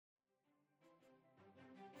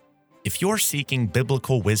If you're seeking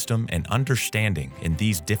biblical wisdom and understanding in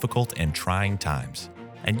these difficult and trying times,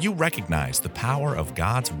 and you recognize the power of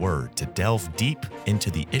God's Word to delve deep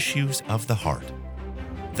into the issues of the heart,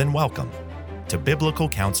 then welcome to Biblical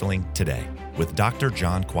Counseling Today with Dr.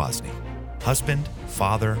 John Kwasny, husband,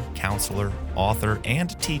 father, counselor, author,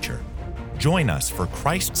 and teacher. Join us for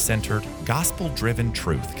Christ-centered, gospel-driven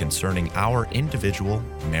truth concerning our individual,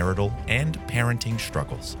 marital, and parenting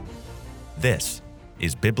struggles. This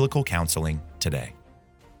is Biblical Counseling Today.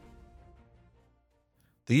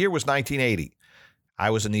 The year was 1980. I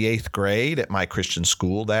was in the 8th grade at my Christian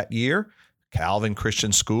school that year, Calvin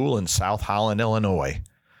Christian School in South Holland, Illinois.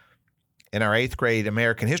 In our 8th grade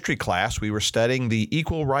American history class, we were studying the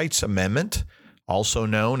Equal Rights Amendment, also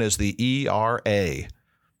known as the ERA.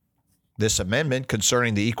 This amendment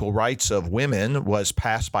concerning the equal rights of women was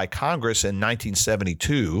passed by Congress in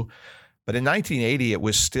 1972, but in 1980 it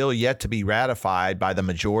was still yet to be ratified by the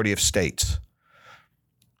majority of states.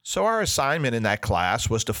 So our assignment in that class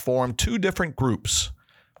was to form two different groups,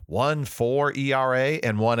 one for ERA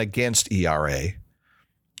and one against ERA.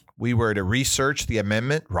 We were to research the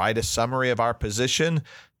amendment, write a summary of our position,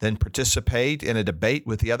 then participate in a debate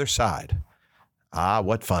with the other side. Ah,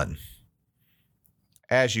 what fun.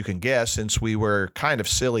 As you can guess, since we were kind of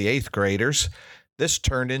silly 8th graders, this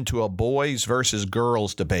turned into a boys versus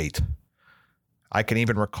girls debate. I can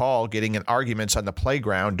even recall getting in arguments on the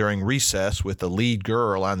playground during recess with the lead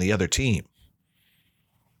girl on the other team.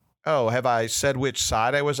 Oh, have I said which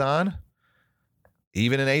side I was on?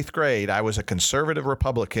 Even in 8th grade, I was a conservative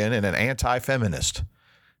Republican and an anti-feminist,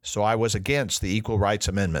 so I was against the Equal Rights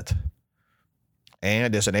Amendment.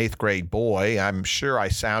 And as an 8th grade boy, I'm sure I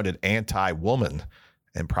sounded anti-woman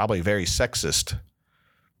and probably very sexist.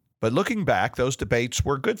 But looking back, those debates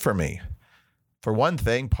were good for me. For one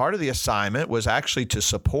thing, part of the assignment was actually to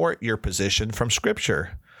support your position from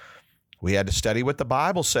Scripture. We had to study what the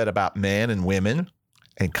Bible said about men and women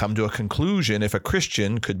and come to a conclusion if a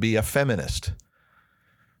Christian could be a feminist.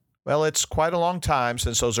 Well, it's quite a long time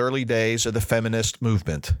since those early days of the feminist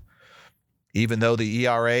movement. Even though the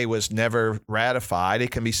ERA was never ratified, it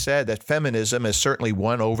can be said that feminism has certainly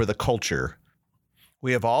won over the culture.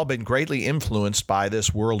 We have all been greatly influenced by this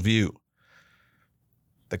worldview.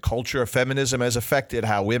 The culture of feminism has affected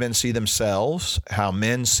how women see themselves, how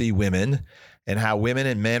men see women, and how women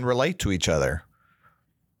and men relate to each other.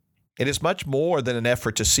 It is much more than an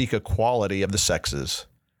effort to seek equality of the sexes.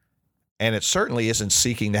 And it certainly isn't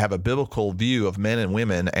seeking to have a biblical view of men and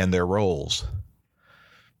women and their roles.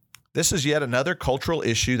 This is yet another cultural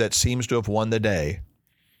issue that seems to have won the day.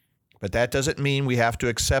 But that doesn't mean we have to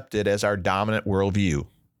accept it as our dominant worldview.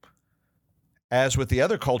 As with the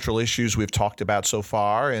other cultural issues we've talked about so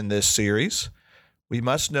far in this series, we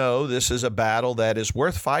must know this is a battle that is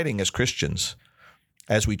worth fighting as Christians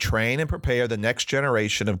as we train and prepare the next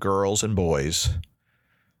generation of girls and boys.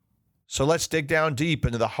 So let's dig down deep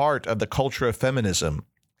into the heart of the culture of feminism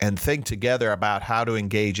and think together about how to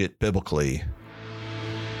engage it biblically.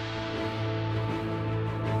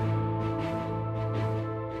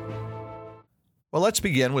 Well, let's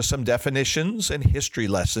begin with some definitions and history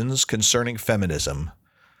lessons concerning feminism.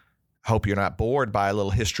 I hope you're not bored by a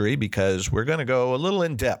little history because we're going to go a little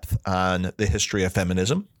in depth on the history of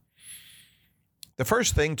feminism. The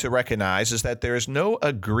first thing to recognize is that there is no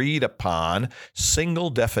agreed upon single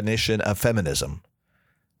definition of feminism.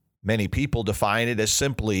 Many people define it as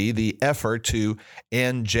simply the effort to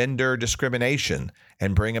end gender discrimination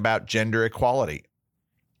and bring about gender equality.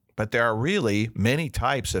 But there are really many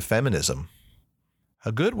types of feminism.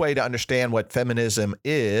 A good way to understand what feminism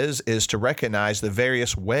is to recognize the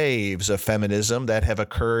various waves of feminism that have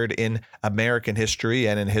occurred in American history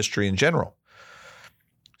and in history in general.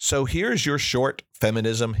 So here's your short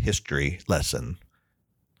feminism history lesson.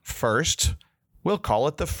 First, we'll call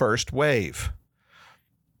it the first wave.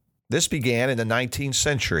 This began in the 19th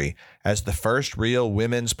century as the first real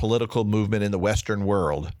women's political movement in the Western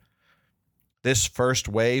world. This first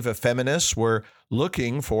wave of feminists were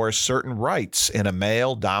looking for certain rights in a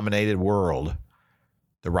male-dominated world.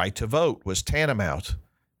 The right to vote was tantamount,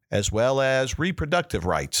 as well as reproductive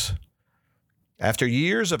rights. After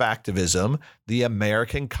years of activism, the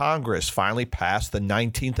American Congress finally passed the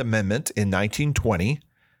 19th Amendment in 1920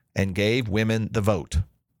 and gave women the vote.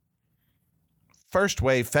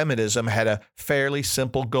 First-wave feminism had a fairly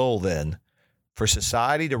simple goal then, for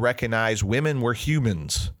society to recognize women were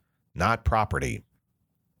humans, not property.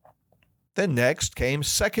 Then next came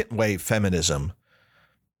second-wave feminism.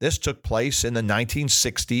 This took place in the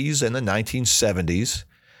 1960s and the 1970s.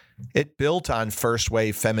 It built on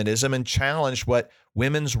first-wave feminism and challenged what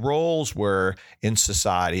women's roles were in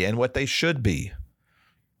society and what they should be.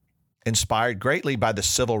 Inspired greatly by the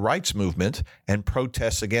civil rights movement and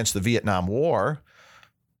protests against the Vietnam War,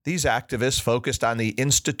 these activists focused on the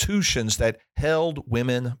institutions that held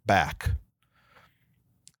women back.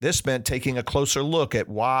 This meant taking a closer look at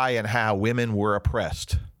why and how women were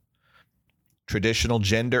oppressed. Traditional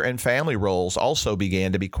gender and family roles also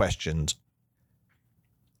began to be questioned.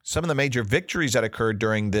 Some of the major victories that occurred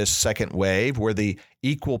during this second wave were the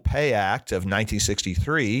Equal Pay Act of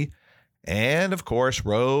 1963 and, of course,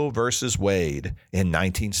 Roe versus Wade in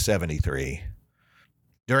 1973.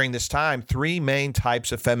 During this time, three main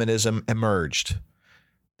types of feminism emerged.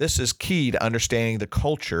 This is key to understanding the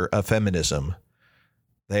culture of feminism.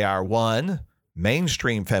 They are 1,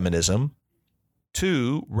 mainstream feminism,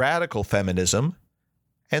 2, radical feminism,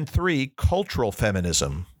 and 3, cultural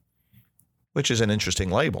feminism, which is an interesting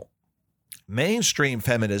label. Mainstream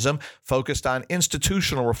feminism focused on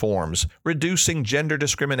institutional reforms, reducing gender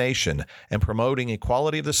discrimination, and promoting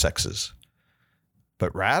equality of the sexes.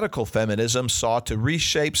 But radical feminism sought to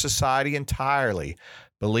reshape society entirely,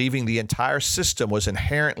 believing the entire system was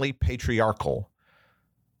inherently patriarchal.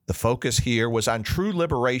 The focus here was on true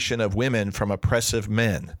liberation of women from oppressive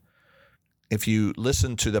men. If you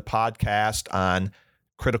listen to the podcast on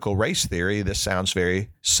critical race theory, this sounds very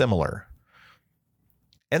similar.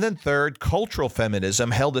 And then third, cultural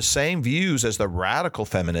feminism held the same views as the radical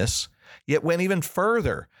feminists, yet went even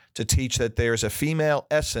further to teach that there's a female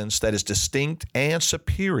essence that is distinct and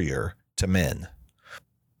superior to men.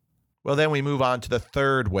 Well, then we move on to the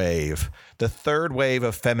third wave. The third wave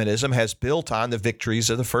of feminism has built on the victories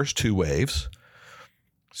of the first two waves.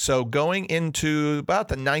 So going into about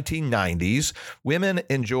the 1990s, women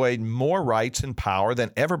enjoyed more rights and power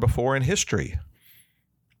than ever before in history.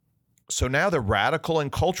 So now the radical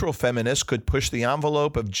and cultural feminists could push the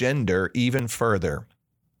envelope of gender even further.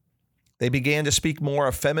 They began to speak more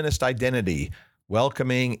of feminist identity,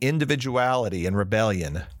 welcoming individuality and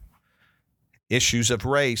rebellion. Issues of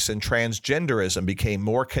race and transgenderism became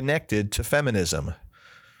more connected to feminism.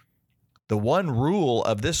 The one rule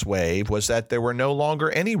of this wave was that there were no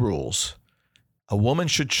longer any rules. A woman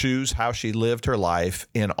should choose how she lived her life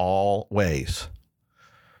in all ways.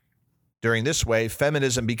 During this wave,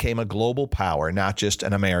 feminism became a global power, not just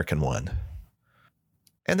an American one.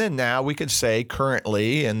 And then now we could say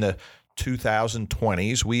currently in the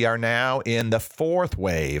 2020s, we are now in the fourth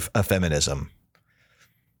wave of feminism.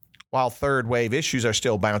 While third wave issues are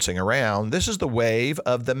still bouncing around, this is the wave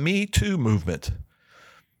of the Me Too movement.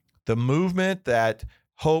 The movement that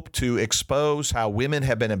hoped to expose how women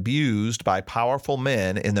have been abused by powerful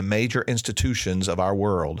men in the major institutions of our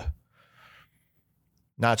world.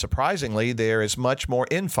 Not surprisingly, there is much more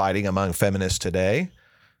infighting among feminists today.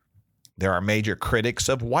 There are major critics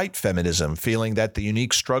of white feminism, feeling that the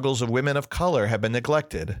unique struggles of women of color have been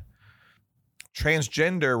neglected.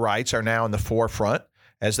 Transgender rights are now in the forefront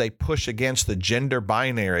as they push against the gender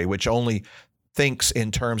binary, which only thinks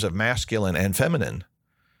in terms of masculine and feminine.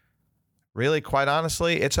 Really, quite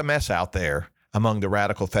honestly, it's a mess out there among the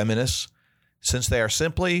radical feminists, since they are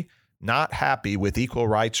simply not happy with equal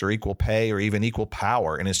rights or equal pay or even equal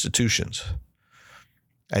power in institutions.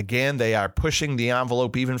 Again, they are pushing the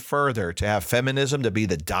envelope even further to have feminism to be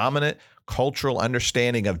the dominant cultural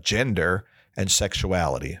understanding of gender and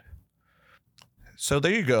sexuality. So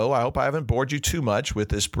there you go. I hope I haven't bored you too much with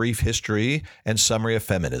this brief history and summary of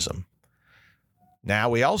feminism. Now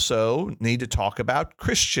we also need to talk about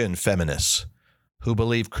Christian feminists who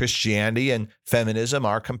believe Christianity and feminism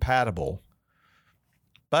are compatible.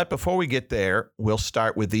 But before we get there, we'll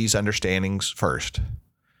start with these understandings first.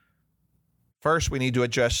 First, we need to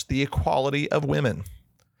address the equality of women.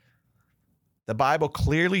 The Bible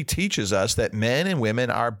clearly teaches us that men and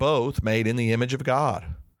women are both made in the image of God.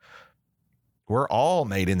 We're all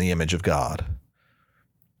made in the image of God.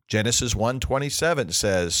 Genesis 1:27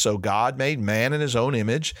 says, "So God made man in his own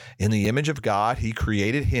image. In the image of God, he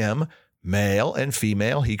created him. Male and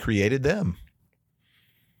female, he created them."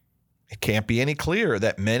 It can't be any clearer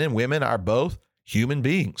that men and women are both human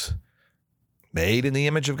beings, made in the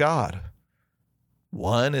image of God.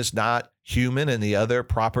 One is not human and the other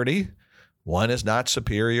property. One is not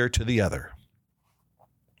superior to the other.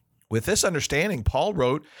 With this understanding, Paul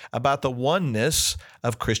wrote about the oneness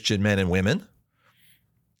of Christian men and women.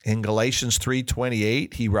 In Galatians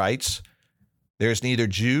 3:28, he writes, "There's neither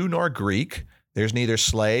Jew nor Greek, there's neither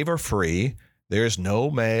slave or free, there's no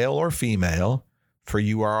male or female, for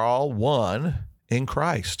you are all one in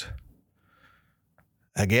Christ."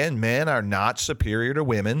 Again, men are not superior to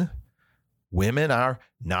women. Women are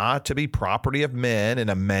not to be property of men in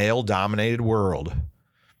a male-dominated world.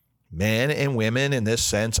 Men and women in this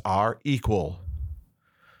sense are equal.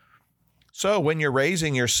 So when you're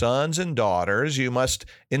raising your sons and daughters, you must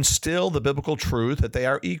instill the biblical truth that they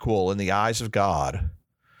are equal in the eyes of God.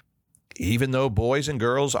 Even though boys and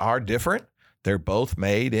girls are different, they're both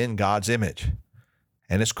made in God's image.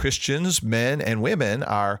 And as Christians, men and women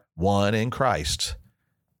are one in Christ.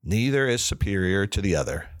 Neither is superior to the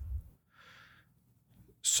other.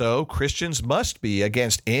 So Christians must be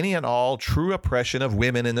against any and all true oppression of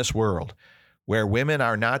women in this world, where women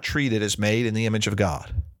are not treated as made in the image of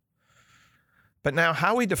God. But now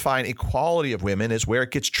how we define equality of women is where it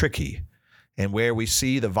gets tricky and where we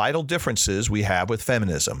see the vital differences we have with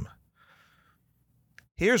feminism.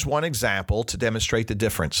 Here's one example to demonstrate the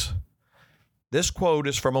difference. This quote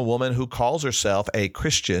is from a woman who calls herself a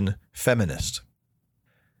Christian feminist.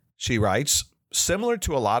 She writes, "Similar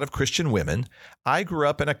to a lot of Christian women, I grew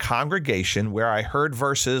up in a congregation where I heard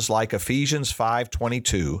verses like Ephesians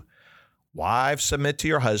 5:22, 'Wives, submit to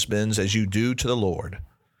your husbands as you do to the Lord.'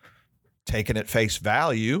 Taken at face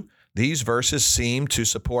value, these verses seem to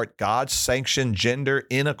support God's sanctioned gender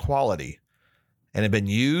inequality and have been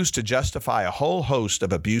used to justify a whole host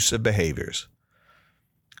of abusive behaviors.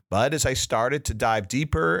 But as I started to dive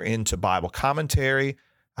deeper into Bible commentary,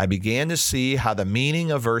 I began to see how the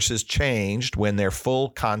meaning of verses changed when their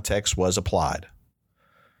full context was applied."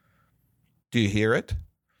 Do you hear it?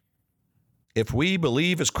 If we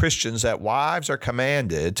believe as Christians that wives are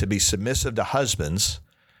commanded to be submissive to husbands,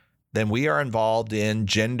 then we are involved in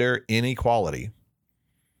gender inequality.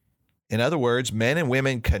 In other words, men and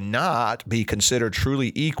women cannot be considered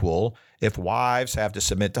truly equal if wives have to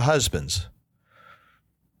submit to husbands.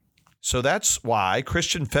 So that's why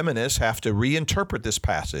Christian feminists have to reinterpret this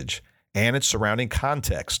passage and its surrounding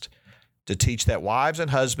context to teach that wives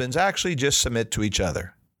and husbands actually just submit to each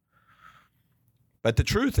other. But the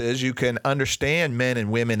truth is, you can understand men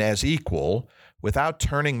and women as equal without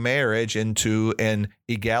turning marriage into an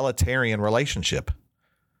egalitarian relationship.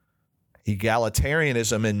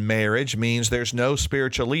 Egalitarianism in marriage means there's no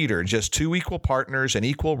spiritual leader, just two equal partners in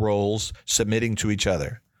equal roles submitting to each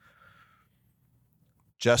other.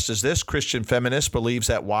 Just as this Christian feminist believes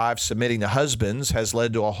that wives submitting to husbands has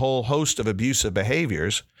led to a whole host of abusive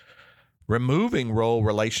behaviors, removing role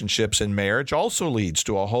relationships in marriage also leads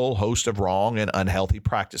to a whole host of wrong and unhealthy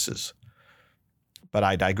practices. But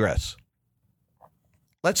I digress.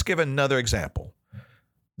 Let's give another example,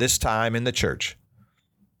 this time in the church.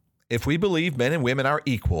 If we believe men and women are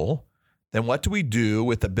equal, then what do we do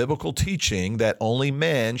with the biblical teaching that only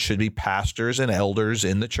men should be pastors and elders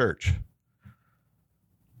in the church?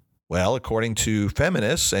 Well, according to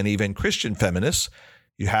feminists and even Christian feminists,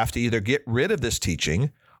 you have to either get rid of this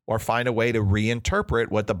teaching or find a way to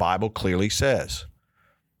reinterpret what the Bible clearly says.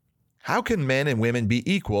 How can men and women be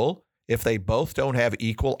equal if they both don't have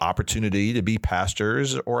equal opportunity to be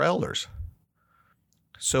pastors or elders?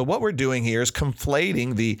 So what we're doing here is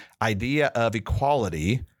conflating the idea of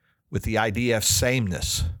equality with the idea of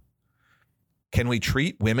sameness. Can we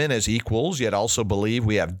treat women as equals yet also believe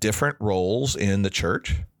we have different roles in the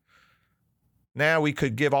church? Now, we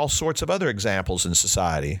could give all sorts of other examples in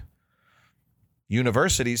society.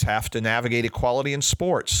 Universities have to navigate equality in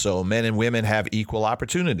sports, so men and women have equal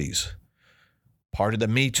opportunities. Part of the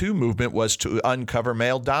Me Too movement was to uncover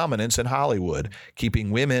male dominance in Hollywood,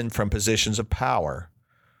 keeping women from positions of power.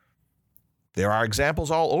 There are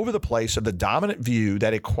examples all over the place of the dominant view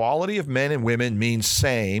that equality of men and women means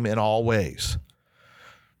same in all ways.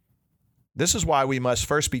 This is why we must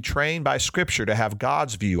first be trained by Scripture to have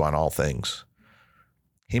God's view on all things.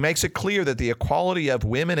 He makes it clear that the equality of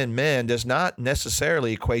women and men does not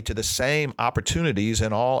necessarily equate to the same opportunities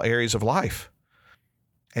in all areas of life.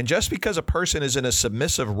 And just because a person is in a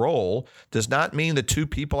submissive role does not mean the two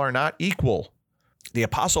people are not equal. The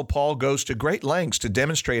Apostle Paul goes to great lengths to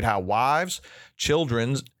demonstrate how wives,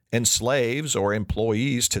 children, and slaves or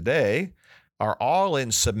employees today are all in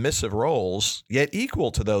submissive roles, yet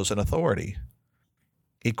equal to those in authority.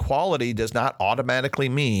 Equality does not automatically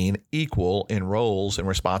mean equal in roles and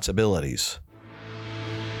responsibilities.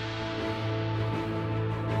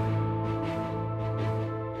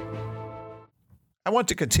 I want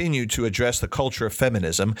to continue to address the culture of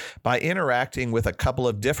feminism by interacting with a couple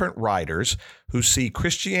of different writers who see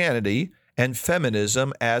Christianity and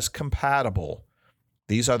feminism as compatible.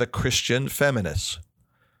 These are the Christian feminists.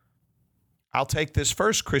 I'll take this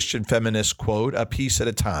first Christian feminist quote a piece at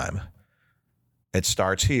a time. It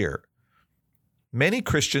starts here. Many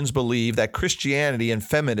Christians believe that Christianity and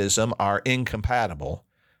feminism are incompatible,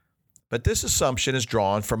 but this assumption is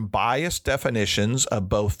drawn from biased definitions of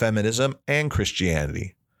both feminism and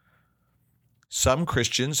Christianity. Some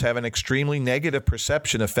Christians have an extremely negative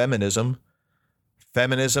perception of feminism.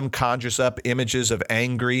 Feminism conjures up images of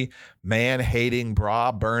angry, man-hating,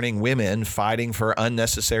 bra-burning women fighting for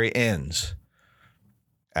unnecessary ends.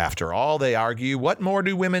 After all, they argue, what more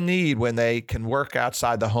do women need when they can work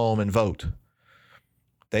outside the home and vote?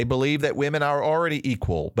 They believe that women are already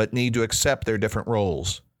equal, but need to accept their different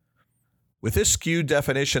roles. With this skewed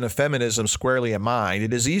definition of feminism squarely in mind,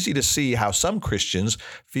 it is easy to see how some Christians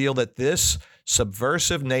feel that this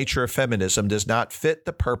subversive nature of feminism does not fit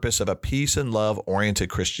the purpose of a peace and love-oriented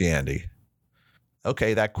Christianity.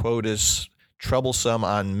 Okay, that quote is troublesome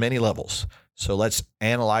on many levels, so let's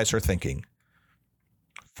analyze her thinking.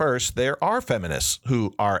 First, there are feminists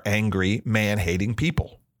who are angry, man-hating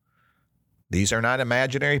people. These are not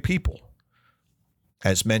imaginary people.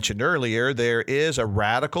 As mentioned earlier, there is a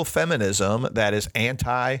radical feminism that is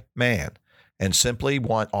anti-man and simply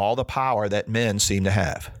want all the power that men seem to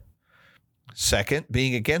have. Second,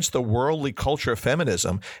 being against the worldly culture of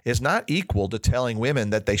feminism is not equal to telling women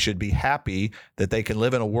that they should be happy that they can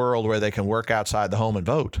live in a world where they can work outside the home and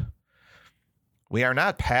vote. We are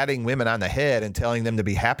not patting women on the head and telling them to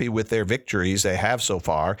be happy with their victories they have so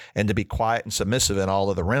far and to be quiet and submissive in all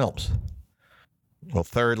of the realms. Well,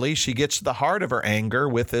 thirdly, she gets to the heart of her anger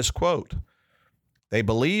with this quote. They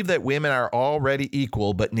believe that women are already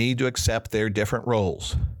equal but need to accept their different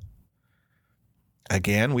roles.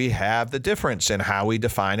 Again, we have the difference in how we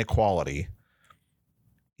define equality.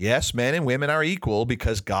 Yes, men and women are equal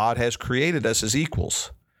because God has created us as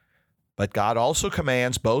equals. But God also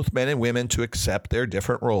commands both men and women to accept their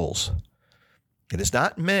different roles. It is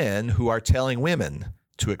not men who are telling women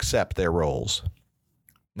to accept their roles.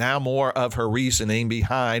 Now more of her reasoning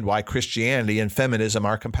behind why Christianity and feminism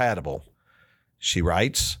are compatible. She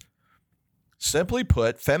writes, simply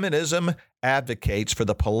put, feminism advocates for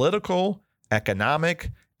the political,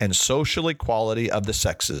 economic, and social equality of the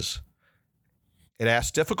sexes. It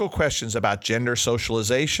asks difficult questions about gender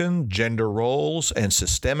socialization, gender roles, and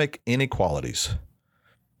systemic inequalities.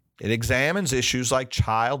 It examines issues like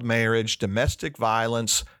child marriage, domestic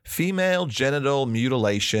violence, female genital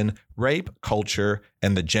mutilation, rape culture,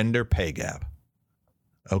 and the gender pay gap.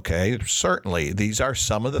 Okay, certainly, these are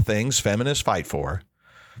some of the things feminists fight for.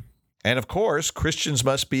 And of course, Christians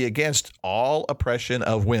must be against all oppression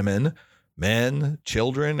of women, men,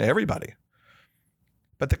 children, everybody.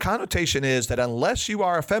 But the connotation is that unless you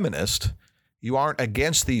are a feminist, you aren't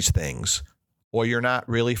against these things, or you're not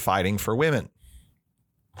really fighting for women.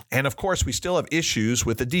 And of course, we still have issues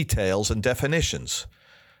with the details and definitions.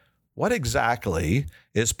 What exactly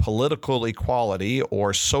is political equality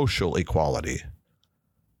or social equality?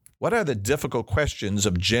 What are the difficult questions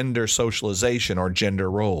of gender socialization or gender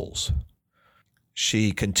roles?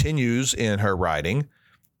 She continues in her writing,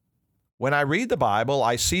 when I read the Bible,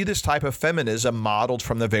 I see this type of feminism modeled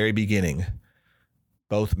from the very beginning.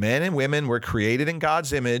 Both men and women were created in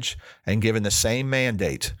God's image and given the same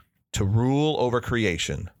mandate to rule over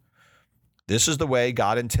creation. This is the way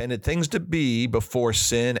God intended things to be before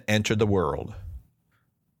sin entered the world.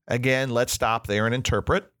 Again, let's stop there and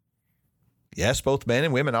interpret. Yes, both men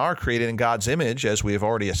and women are created in God's image, as we have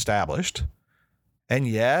already established. And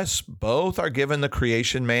yes, both are given the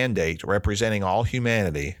creation mandate representing all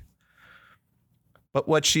humanity. But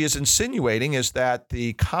what she is insinuating is that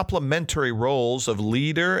the complementary roles of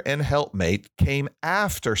leader and helpmate came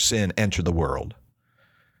after sin entered the world.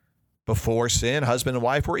 Before sin, husband and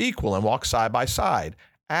wife were equal and walked side by side.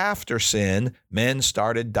 After sin, men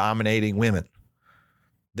started dominating women.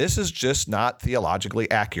 This is just not theologically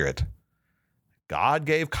accurate. God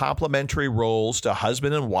gave complementary roles to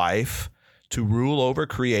husband and wife to rule over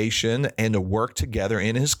creation and to work together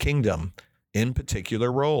in his kingdom in particular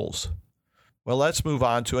roles. Well, let's move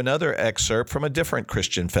on to another excerpt from a different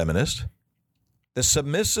Christian feminist. The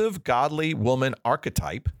submissive, godly woman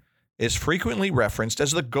archetype is frequently referenced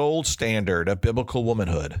as the gold standard of biblical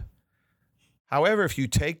womanhood. However, if you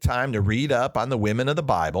take time to read up on the women of the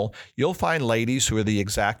Bible, you'll find ladies who are the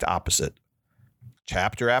exact opposite.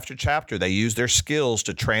 Chapter after chapter, they use their skills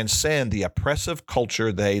to transcend the oppressive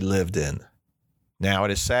culture they lived in. Now,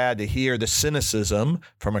 it is sad to hear the cynicism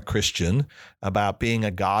from a Christian about being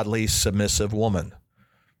a godly, submissive woman.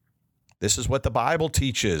 This is what the Bible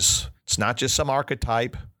teaches. It's not just some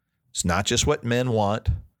archetype. It's not just what men want.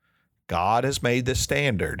 God has made this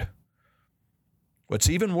standard.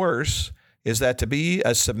 What's even worse is that to be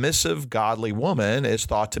a submissive, godly woman is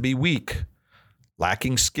thought to be weak,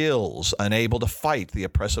 lacking skills, unable to fight the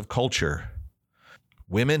oppressive culture.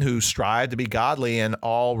 Women who strive to be godly in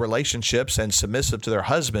all relationships and submissive to their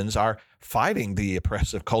husbands are fighting the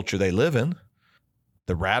oppressive culture they live in.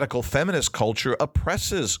 The radical feminist culture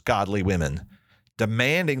oppresses godly women,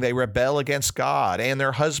 demanding they rebel against God and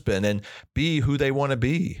their husband and be who they want to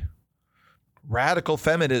be. Radical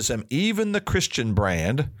feminism, even the Christian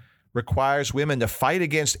brand, requires women to fight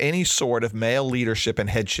against any sort of male leadership and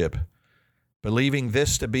headship, believing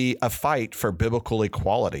this to be a fight for biblical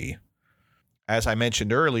equality. As I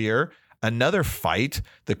mentioned earlier, another fight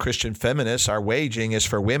the Christian feminists are waging is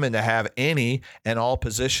for women to have any and all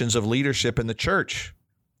positions of leadership in the church,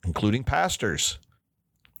 including pastors.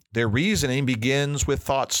 Their reasoning begins with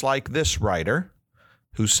thoughts like this writer,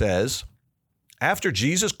 who says, after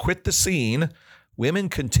Jesus quit the scene, women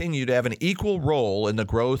continued to have an equal role in the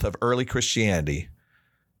growth of early Christianity.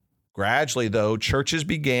 Gradually, though, churches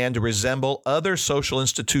began to resemble other social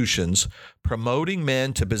institutions, promoting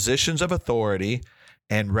men to positions of authority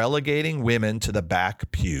and relegating women to the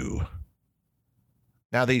back pew.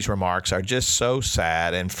 Now, these remarks are just so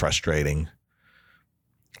sad and frustrating.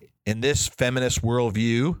 In this feminist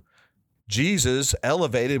worldview, Jesus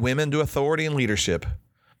elevated women to authority and leadership.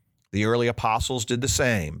 The early apostles did the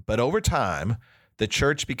same, but over time, the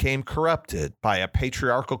church became corrupted by a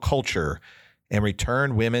patriarchal culture and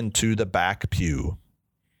returned women to the back pew.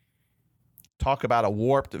 Talk about a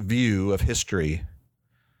warped view of history.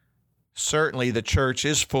 Certainly, the church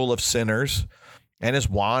is full of sinners and has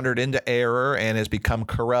wandered into error and has become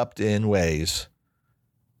corrupt in ways.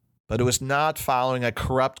 But it was not following a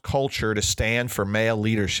corrupt culture to stand for male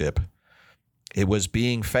leadership. It was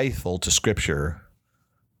being faithful to Scripture.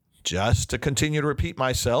 Just to continue to repeat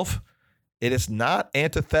myself, it is not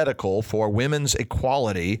antithetical for women's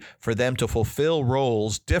equality for them to fulfill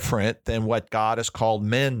roles different than what God has called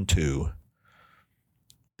men to.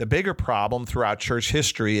 The bigger problem throughout church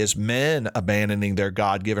history is men abandoning their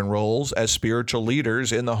God-given roles as spiritual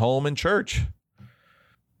leaders in the home and church.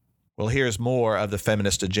 Well, here's more of the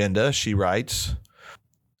feminist agenda. She writes,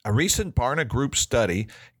 a recent Barna Group study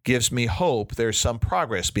gives me hope there's some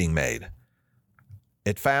progress being made.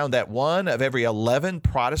 It found that 1 of every 11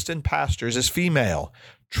 Protestant pastors is female,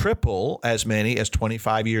 triple as many as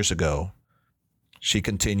 25 years ago. She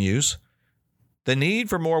continues, the need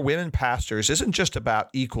for more women pastors isn't just about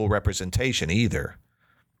equal representation either.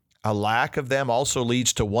 A lack of them also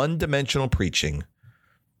leads to one-dimensional preaching.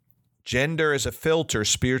 Gender is a filter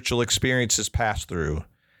spiritual experiences pass through,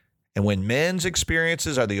 and when men's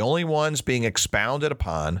experiences are the only ones being expounded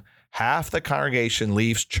upon, half the congregation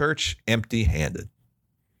leaves church empty-handed.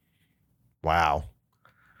 Wow.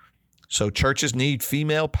 So churches need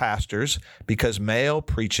female pastors because male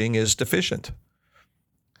preaching is deficient.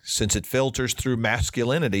 Since it filters through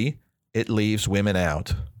masculinity, it leaves women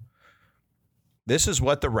out. This is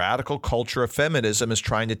what the radical culture of feminism is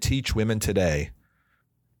trying to teach women today.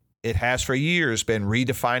 It has for years been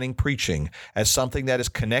redefining preaching as something that is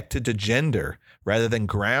connected to gender rather than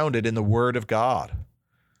grounded in the Word of God.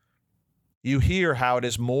 You hear how it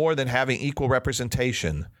is more than having equal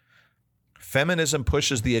representation. Feminism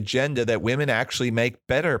pushes the agenda that women actually make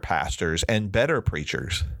better pastors and better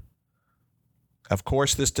preachers. Of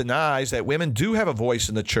course, this denies that women do have a voice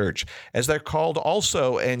in the church, as they're called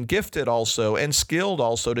also and gifted also and skilled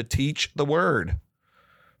also to teach the word.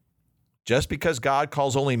 Just because God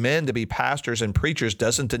calls only men to be pastors and preachers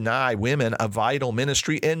doesn't deny women a vital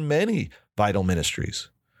ministry in many vital ministries.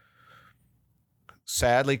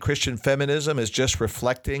 Sadly, Christian feminism is just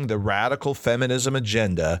reflecting the radical feminism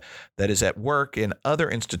agenda that is at work in other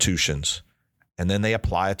institutions, and then they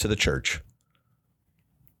apply it to the church.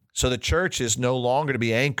 So the church is no longer to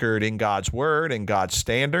be anchored in God's word and God's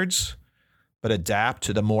standards, but adapt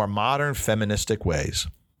to the more modern feministic ways.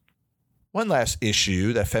 One last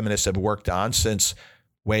issue that feminists have worked on since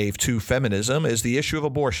Wave 2 feminism is the issue of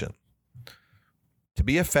abortion. To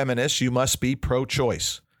be a feminist, you must be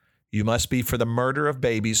pro-choice. You must be for the murder of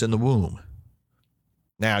babies in the womb.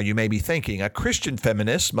 Now, you may be thinking, a Christian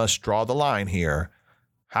feminist must draw the line here.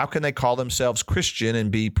 How can they call themselves Christian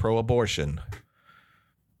and be pro-abortion?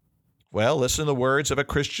 Well, listen to the words of a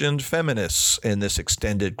Christian feminist in this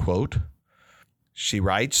extended quote. She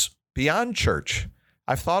writes, beyond church,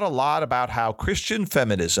 I've thought a lot about how Christian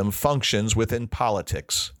feminism functions within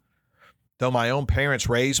politics. Though my own parents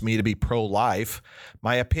raised me to be pro-life,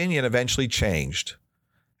 my opinion eventually changed.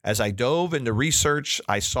 As I dove into research,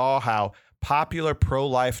 I saw how popular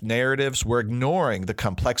pro-life narratives were ignoring the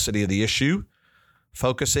complexity of the issue,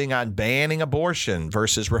 focusing on banning abortion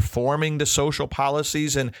versus reforming the social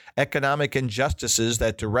policies and economic injustices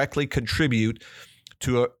that directly contribute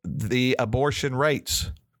to the abortion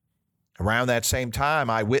rates. Around that same time,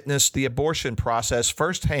 I witnessed the abortion process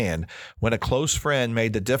firsthand when a close friend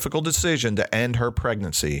made the difficult decision to end her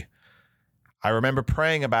pregnancy. I remember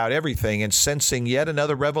praying about everything and sensing yet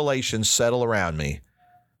another revelation settle around me.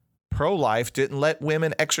 Pro-life didn't let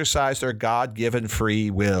women exercise their God-given free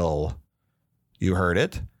will. You heard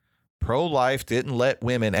it. Pro-life didn't let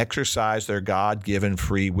women exercise their God-given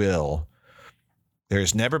free will.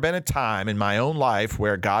 There's never been a time in my own life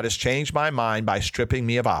where God has changed my mind by stripping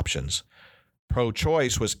me of options.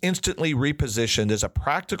 Pro-choice was instantly repositioned as a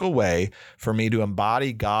practical way for me to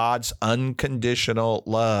embody God's unconditional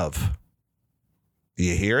love. Do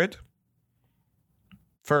you hear it?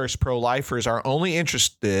 First, pro-lifers are only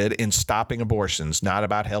interested in stopping abortions, not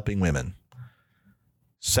about helping women.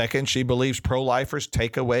 Second, she believes pro-lifers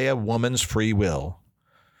take away a woman's free will.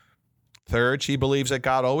 Third, she believes that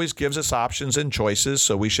God always gives us options and choices,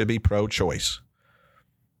 so we should be pro-choice.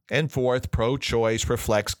 And fourth, pro-choice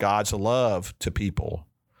reflects God's love to people.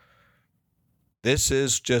 This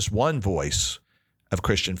is just one voice of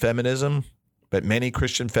Christian feminism, but many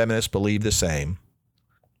Christian feminists believe the same.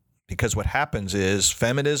 Because what happens is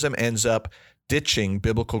feminism ends up ditching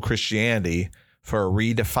biblical Christianity for a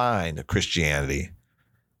redefined Christianity.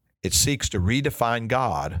 It seeks to redefine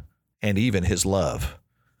God and even his love.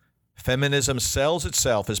 Feminism sells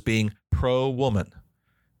itself as being pro-woman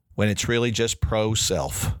when it's really just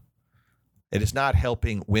pro-self. It is not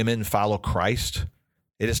helping women follow Christ.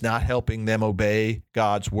 It is not helping them obey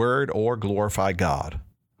God's word or glorify God.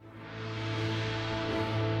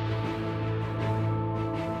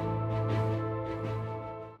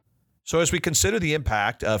 So as we consider the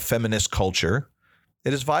impact of feminist culture,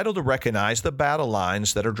 it is vital to recognize the battle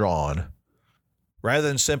lines that are drawn. Rather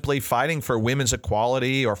than simply fighting for women's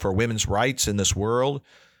equality or for women's rights in this world,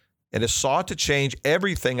 it is sought to change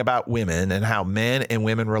everything about women and how men and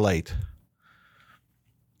women relate.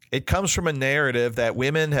 It comes from a narrative that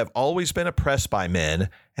women have always been oppressed by men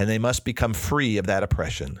and they must become free of that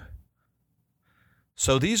oppression.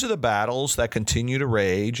 So these are the battles that continue to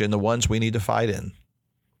rage and the ones we need to fight in.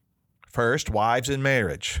 First, wives in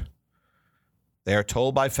marriage. They are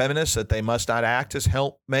told by feminists that they must not act as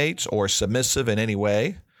helpmates or submissive in any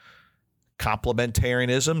way.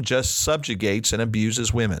 Complementarianism just subjugates and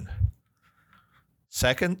abuses women.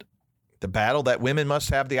 Second, the battle that women must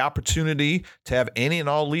have the opportunity to have any and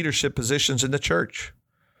all leadership positions in the church.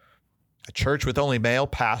 A church with only male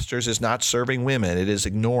pastors is not serving women, it is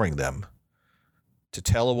ignoring them. To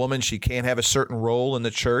tell a woman she can't have a certain role in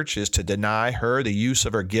the church is to deny her the use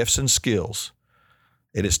of her gifts and skills.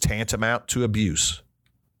 It is tantamount to abuse.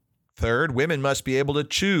 Third, women must be able to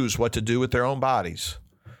choose what to do with their own bodies.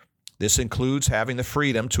 This includes having the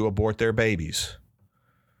freedom to abort their babies.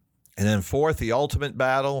 And then fourth, the ultimate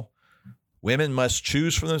battle, women must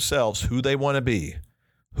choose for themselves who they want to be,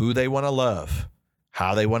 who they want to love,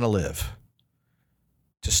 how they want to live.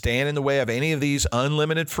 To stand in the way of any of these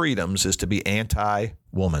unlimited freedoms is to be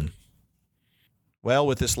anti-woman. Well,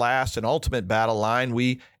 with this last and ultimate battle line,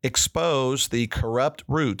 we expose the corrupt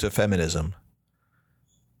root of feminism.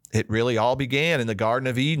 It really all began in the Garden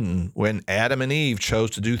of Eden when Adam and Eve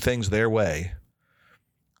chose to do things their way.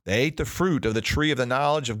 They ate the fruit of the tree of the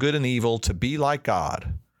knowledge of good and evil to be like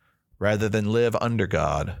God, rather than live under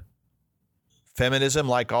God. Feminism,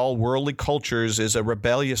 like all worldly cultures, is a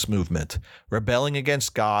rebellious movement, rebelling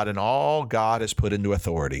against God and all God has put into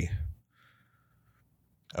authority.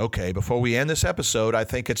 Okay, before we end this episode, I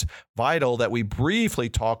think it's vital that we briefly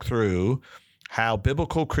talk through how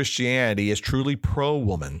biblical Christianity is truly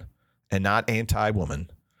pro-woman and not anti-woman.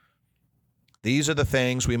 These are the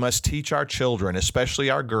things we must teach our children, especially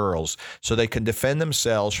our girls, so they can defend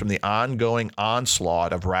themselves from the ongoing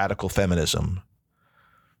onslaught of radical feminism.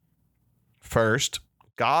 First,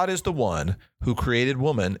 God is the one who created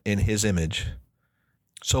woman in his image.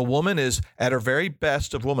 So woman is at her very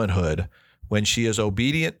best of womanhood when she is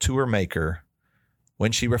obedient to her Maker,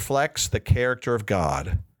 when she reflects the character of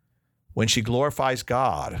God, when she glorifies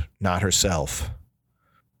God, not herself.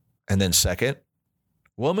 And then second,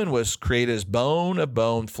 woman was created as bone of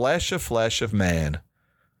bone, flesh of flesh of man.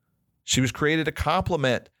 She was created to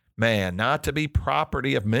complement man, not to be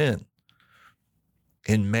property of men.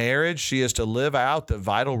 In marriage, she is to live out the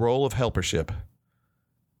vital role of helpership.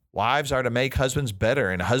 Wives are to make husbands better,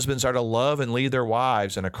 and husbands are to love and lead their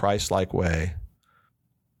wives in a Christ-like way.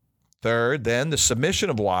 Third, then, the submission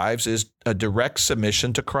of wives is a direct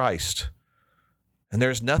submission to Christ. And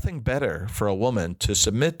there's nothing better for a woman to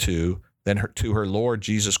submit to than to her Lord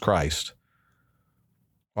Jesus Christ.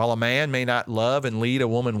 While a man may not love and lead a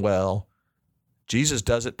woman well, Jesus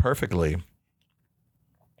does it perfectly.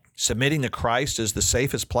 Submitting to Christ is the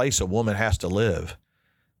safest place a woman has to live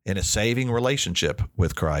in a saving relationship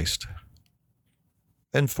with Christ.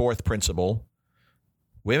 And fourth principle,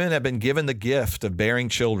 women have been given the gift of bearing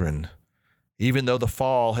children, even though the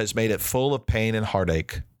fall has made it full of pain and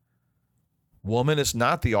heartache. Woman is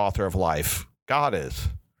not the author of life. God is.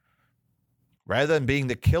 Rather than being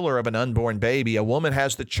the killer of an unborn baby, a woman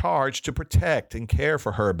has the charge to protect and care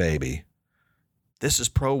for her baby. This is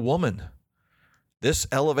pro-woman. This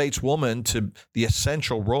elevates woman to the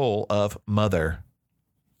essential role of mother.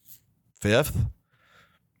 Fifth,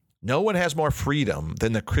 no one has more freedom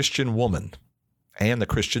than the Christian woman and the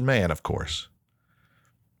Christian man, of course.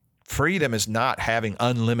 Freedom is not having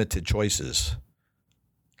unlimited choices.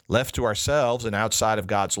 Left to ourselves and outside of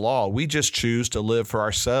God's law, we just choose to live for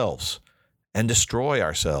ourselves and destroy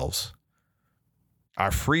ourselves.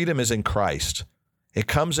 Our freedom is in Christ. It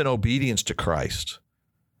comes in obedience to Christ.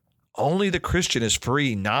 Only the Christian is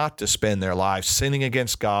free not to spend their lives sinning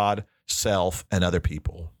against God, self, and other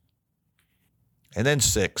people. And then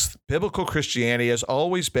sixth, biblical Christianity has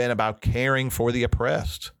always been about caring for the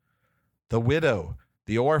oppressed, the widow,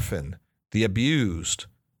 the orphan, the abused,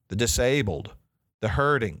 the disabled, the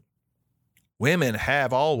hurting. Women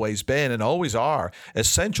have always been and always are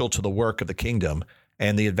essential to the work of the kingdom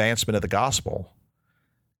and the advancement of the gospel.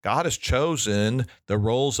 God has chosen the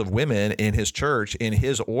roles of women in his church in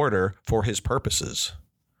his order for his purposes.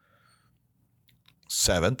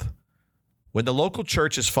 Seventh, when the local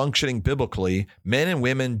church is functioning biblically, men and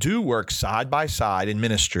women do work side by side in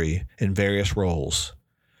ministry in various roles,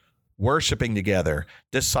 worshiping together,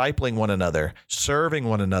 discipling one another, serving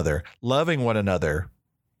one another, loving one another.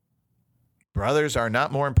 Brothers are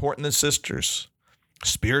not more important than sisters.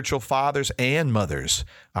 Spiritual fathers and mothers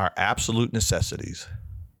are absolute necessities.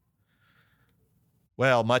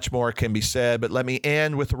 Well, much more can be said, but let me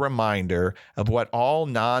end with a reminder of what all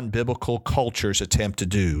non-biblical cultures attempt to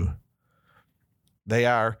do. They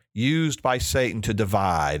are used by Satan to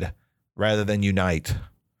divide rather than unite.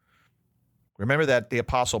 Remember that the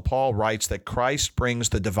Apostle Paul writes that Christ brings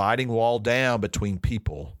the dividing wall down between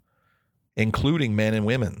people, including men and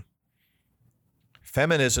women.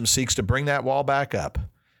 Feminism seeks to bring that wall back up,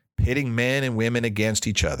 pitting men and women against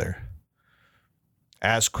each other.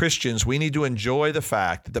 As Christians, we need to enjoy the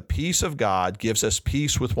fact that the peace of God gives us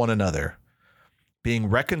peace with one another. Being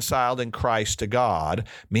reconciled in Christ to God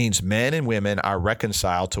means men and women are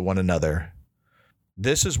reconciled to one another.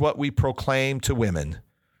 This is what we proclaim to women.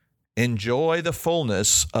 Enjoy the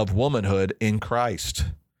fullness of womanhood in Christ.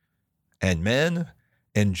 And men,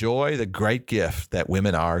 enjoy the great gift that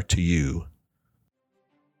women are to you.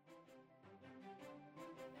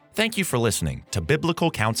 Thank you for listening to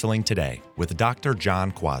Biblical Counseling Today with Dr.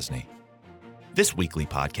 John Kwasny. This weekly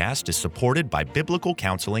podcast is supported by Biblical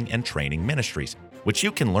Counseling and Training Ministries, which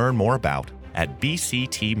you can learn more about at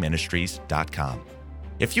bctministries.com.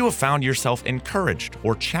 If you have found yourself encouraged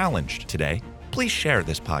or challenged today, please share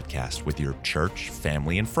this podcast with your church,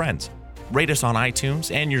 family, and friends. Rate us on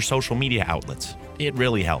iTunes and your social media outlets. It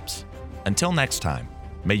really helps. Until next time,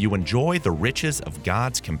 may you enjoy the riches of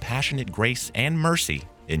God's compassionate grace and mercy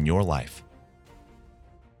in your life.